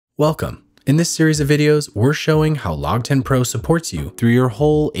Welcome. In this series of videos, we're showing how LogTen Pro supports you through your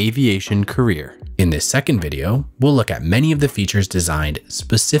whole aviation career. In this second video, we'll look at many of the features designed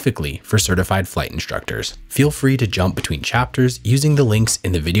specifically for certified flight instructors. Feel free to jump between chapters using the links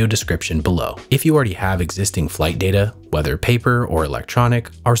in the video description below. If you already have existing flight data, whether paper or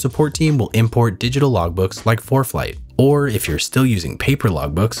electronic, our support team will import digital logbooks like ForeFlight. Or if you're still using paper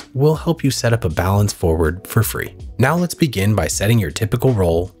logbooks, we'll help you set up a balance forward for free. Now let's begin by setting your typical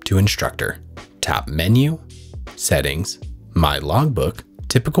role to Instructor. Tap Menu, Settings, My Logbook,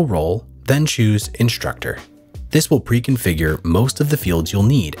 Typical Role, then choose Instructor. This will pre-configure most of the fields you'll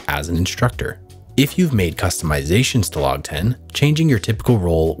need as an instructor. If you've made customizations to LogTen, changing your typical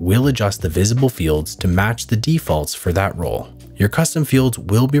role will adjust the visible fields to match the defaults for that role. Your custom fields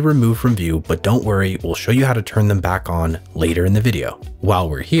will be removed from view, but don't worry, we'll show you how to turn them back on later in the video.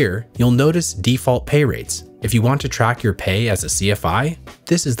 While we're here, you'll notice default pay rates. If you want to track your pay as a CFI,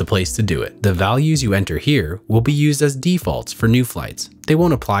 this is the place to do it. The values you enter here will be used as defaults for new flights. They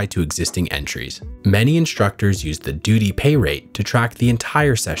won't apply to existing entries. Many instructors use the duty pay rate to track the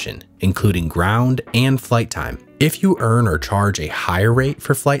entire session, including ground and flight time. If you earn or charge a higher rate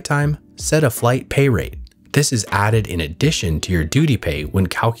for flight time, set a flight pay rate. This is added in addition to your duty pay when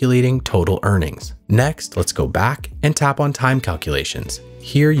calculating total earnings. Next, let's go back and tap on time calculations.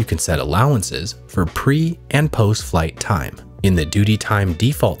 Here you can set allowances for pre and post flight time. In the duty time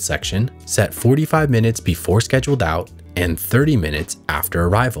default section, set 45 minutes before scheduled out and 30 minutes after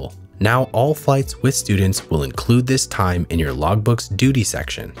arrival. Now all flights with students will include this time in your logbook's duty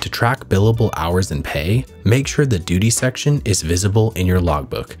section. To track billable hours and pay, make sure the duty section is visible in your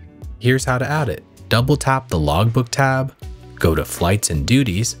logbook. Here's how to add it. Double tap the Logbook tab, go to Flights and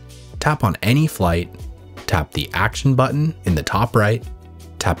Duties, tap on any flight, tap the Action button in the top right,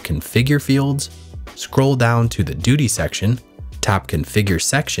 tap Configure Fields, scroll down to the Duty section, tap Configure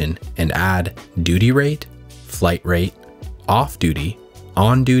Section and add Duty Rate, Flight Rate, Off Duty,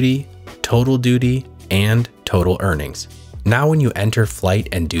 On Duty, Total Duty, and Total Earnings. Now when you enter flight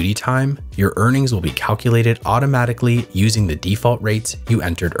and duty time, your earnings will be calculated automatically using the default rates you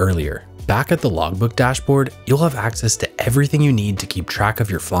entered earlier. Back at the logbook dashboard, you'll have access to everything you need to keep track of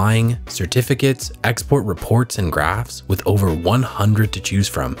your flying, certificates, export reports and graphs with over 100 to choose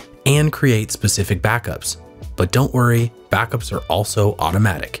from, and create specific backups. But don't worry, backups are also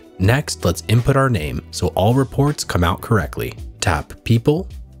automatic. Next, let's input our name so all reports come out correctly. Tap People,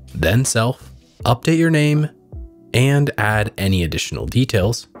 then Self, update your name, and add any additional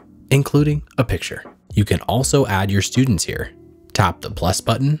details, including a picture. You can also add your students here. Tap the plus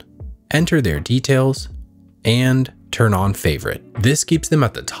button, enter their details, and turn on favorite. This keeps them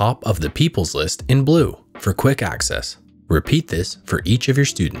at the top of the people's list in blue for quick access. Repeat this for each of your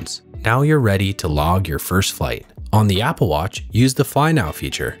students. Now you're ready to log your first flight. On the Apple Watch, use the Fly Now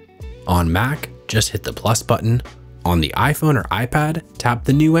feature. On Mac, just hit the plus button. On the iPhone or iPad, tap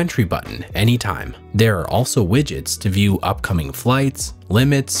the new entry button anytime. There are also widgets to view upcoming flights,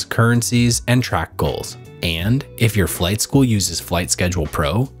 limits, currencies, and track goals. And if your flight school uses Flight Schedule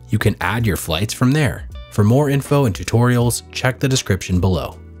Pro, you can add your flights from there. For more info and tutorials, check the description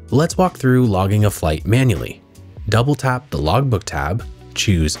below. Let's walk through logging a flight manually. Double tap the Logbook tab,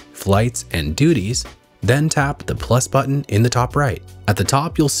 choose Flights and Duties, then tap the plus button in the top right. At the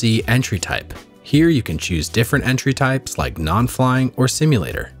top, you'll see Entry Type. Here you can choose different entry types like non-flying or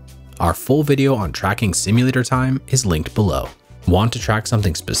simulator. Our full video on tracking simulator time is linked below. Want to track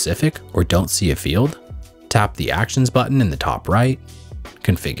something specific or don't see a field? Tap the Actions button in the top right,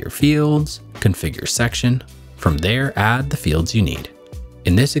 Configure Fields, Configure Section. From there, add the fields you need.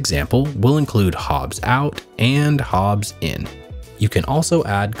 In this example, we'll include Hobs Out and Hobs In. You can also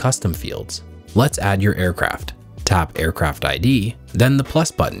add custom fields. Let's add your aircraft. Tap Aircraft ID, then the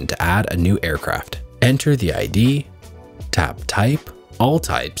plus button to add a new aircraft. Enter the ID, tap Type, All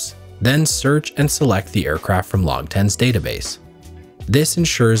Types, then search and select the aircraft from LogTen's database. This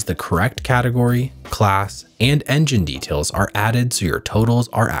ensures the correct category, class, and engine details are added so your totals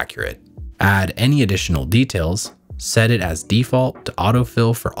are accurate. Add any additional details, set it as default to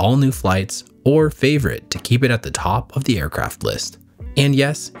autofill for all new flights, or favorite to keep it at the top of the aircraft list. And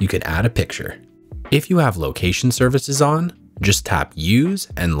yes, you can add a picture. If you have location services on, just tap Use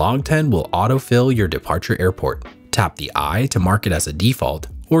and LogTen will autofill your departure airport. Tap the I to mark it as a default,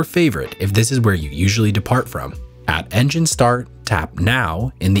 or favorite if this is where you usually depart from. At Engine Start, tap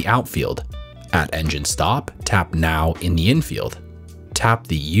Now in the Outfield. At Engine Stop, tap Now in the Infield. Tap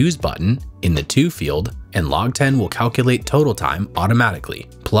the Use button in the To field, and LogTen will calculate total time automatically,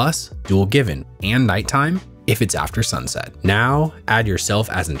 plus dual given and nighttime if it's after sunset. Now, add yourself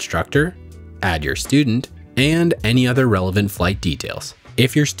as instructor, add your student, and any other relevant flight details.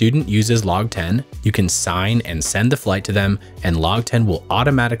 If your student uses LogTen, you can sign and send the flight to them, and LogTen will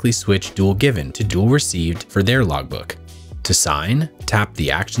automatically switch dual given to dual received for their logbook. To sign, tap the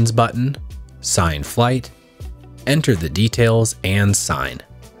Actions button, Sign Flight, enter the details, and sign.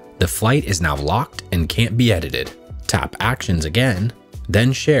 The flight is now locked and can't be edited. Tap Actions again,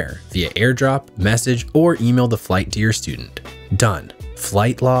 then share via airdrop, message, or email the flight to your student. Done.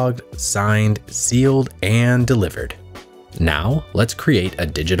 Flight logged, signed, sealed, and delivered. Now, let's create a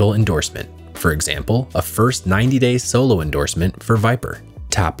digital endorsement. For example, a first 90-day solo endorsement for Viper.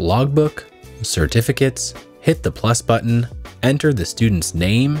 Tap Logbook, Certificates, hit the plus button, enter the student's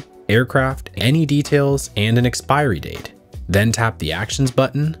name, aircraft, any details, and an expiry date. Then tap the Actions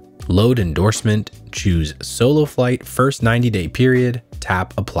button, load endorsement, choose solo flight first 90-day period,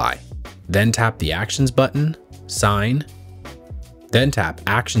 tap Apply. Then tap the Actions button, sign, then tap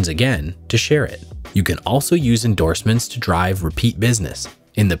Actions again to share it. You can also use endorsements to drive repeat business.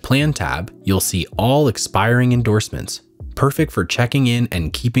 In the Plan tab, you'll see all expiring endorsements, perfect for checking in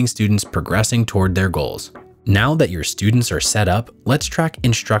and keeping students progressing toward their goals. Now that your students are set up, let's track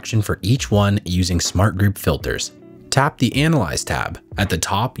instruction for each one using Smart Group filters. Tap the Analyze tab. At the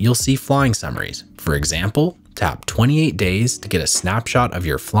top, you'll see flying summaries. For example, tap 28 days to get a snapshot of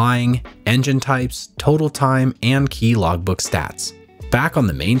your flying, engine types, total time, and key logbook stats. Back on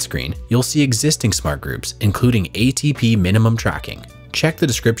the main screen, you'll see existing smart groups, including ATP minimum tracking. Check the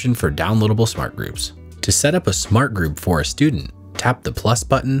description for downloadable smart groups. To set up a smart group for a student, tap the plus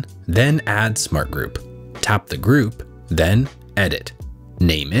button, then add smart group. Tap the group, then edit.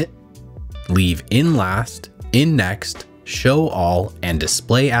 Name it, leave in last, in next, show all, and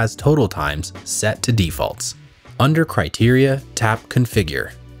display as total times set to defaults. Under criteria, tap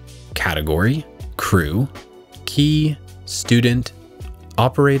configure. Category, crew, key, student,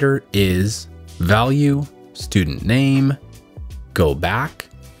 operator is, value, student name, go back,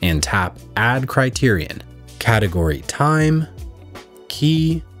 and tap add criterion. Category time,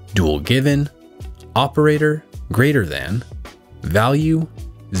 key, dual given, operator greater than, value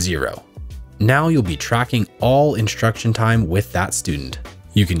 0. Now you'll be tracking all instruction time with that student.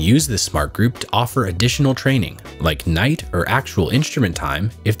 You can use this smart group to offer additional training, like night or actual instrument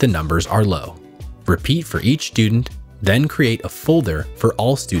time if the numbers are low. Repeat for each student, then create a folder for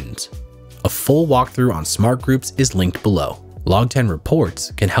all students. A full walkthrough on smart groups is linked below. LogTen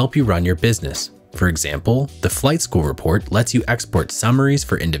reports can help you run your business. For example, the Flight School report lets you export summaries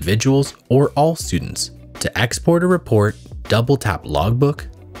for individuals or all students. To export a report, double tap Logbook,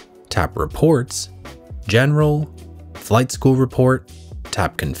 tap Reports, General, Flight School report,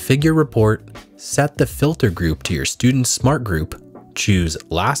 tap Configure report, set the filter group to your student's smart group, choose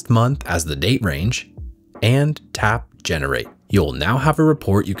last month as the date range, and tap Generate. You'll now have a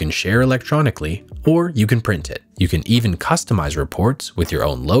report you can share electronically, or you can print it. You can even customize reports with your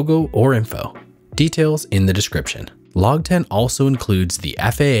own logo or info. Details in the description. LogTen also includes the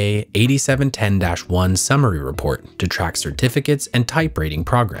FAA 8710-1 summary report to track certificates and type rating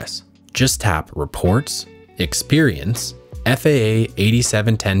progress. Just tap Reports, Experience, FAA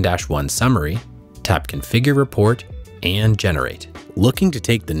 8710-1 summary, tap Configure report, and Generate. Looking to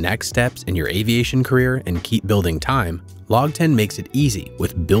take the next steps in your aviation career and keep building time, LogTen makes it easy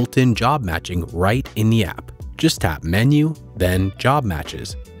with built-in job matching right in the app. Just tap Menu, then Job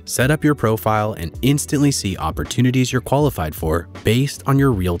Matches. Set up your profile and instantly see opportunities you're qualified for based on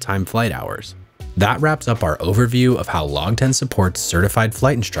your real-time flight hours. That wraps up our overview of how LogTen supports certified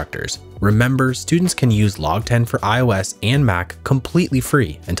flight instructors. Remember, students can use LogTen for iOS and Mac completely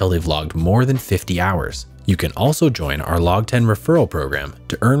free until they've logged more than 50 hours. You can also join our LogTen referral program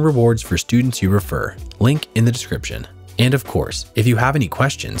to earn rewards for students you refer. Link in the description. And of course, if you have any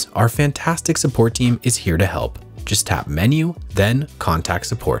questions, our fantastic support team is here to help. Just tap Menu, then Contact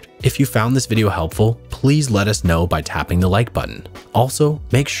Support. If you found this video helpful, please let us know by tapping the like button. Also,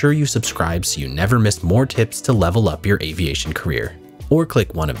 make sure you subscribe so you never miss more tips to level up your aviation career. Or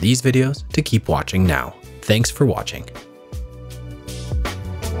click one of these videos to keep watching now. Thanks for watching.